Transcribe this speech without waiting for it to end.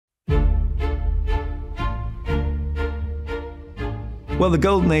Well, the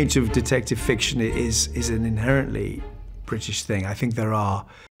golden age of detective fiction is an inherently British thing. I think there are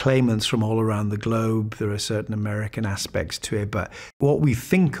claimants from all around the globe. There are certain American aspects to it, but what we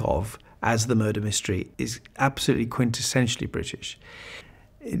think of as the murder mystery is absolutely quintessentially British.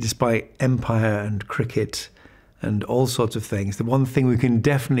 Despite empire and cricket and all sorts of things, the one thing we can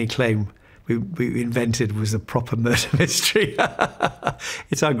definitely claim we invented was a proper murder mystery.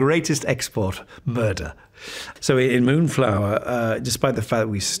 It's our greatest export, murder. So in Moonflower, despite the fact that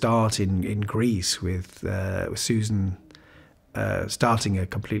we start in Greece with Susan starting a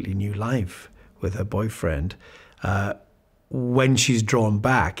completely new life with her boyfriend, when she's drawn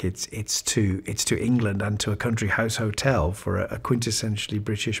back, it's to England and to a country house hotel for a quintessentially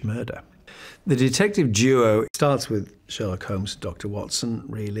British murder. The detective duo starts with Sherlock Holmes and Dr. Watson,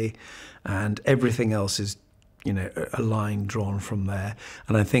 really, and everything else is, you know, a line drawn from there.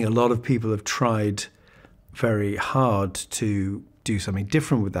 And I think a lot of people have tried very hard to do something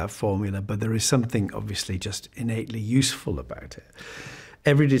different with that formula, but there is something obviously just innately useful about it.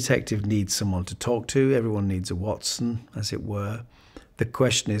 Every detective needs someone to talk to. Everyone needs a Watson, as it were. The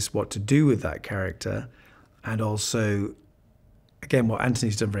question is what to do with that character, and also, again, what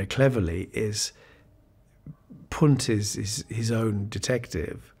Anthony's done very cleverly is punt his own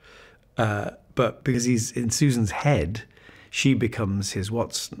detective, but because he's in Susan's head, she becomes his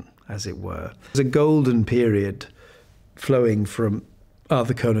Watson, as it were. There's a golden period flowing from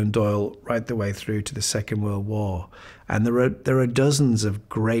Arthur Conan Doyle right the way through to the Second World War. And there are dozens of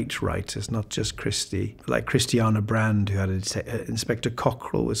great writers, not just Christie, like Christiana Brand, who had Inspector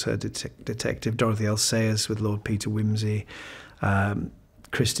Cockrell was her detective, Dorothy L. Sayers with Lord Peter Wimsey,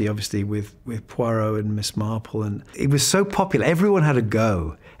 Christie obviously with Poirot and Miss Marple. And it was so popular, everyone had a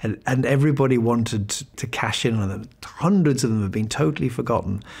go, and everybody wanted to cash in on them. Hundreds of them have been totally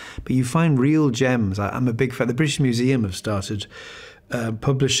forgotten, but you find real gems. I'm a big fan. The British Museum have started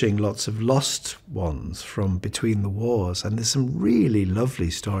publishing lots of lost ones from between the wars, and there's some really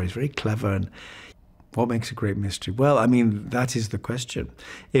lovely stories, very clever. And what makes a great mystery? Well, I mean, that is the question.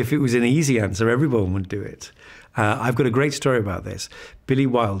 If it was an easy answer, everyone would do it. I've got a great story about this. Billy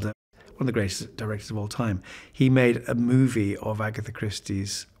Wilder, one of the greatest directors of all time, he made a movie of Agatha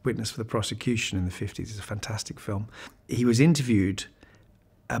Christie's Witness for the Prosecution in the 50s. It's a fantastic film. He was interviewed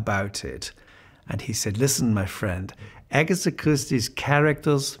about it, and he said, "Listen, my friend, Agatha Christie's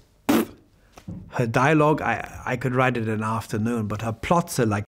characters, her dialogue, I could write it in an afternoon, but her plots are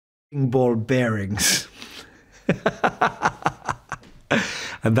like ball bearings."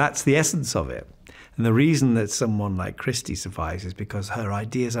 And that's the essence of it. And the reason that someone like Christie survives is because her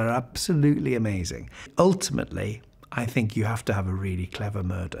ideas are absolutely amazing. Ultimately, I think you have to have a really clever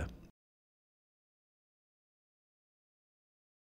murder.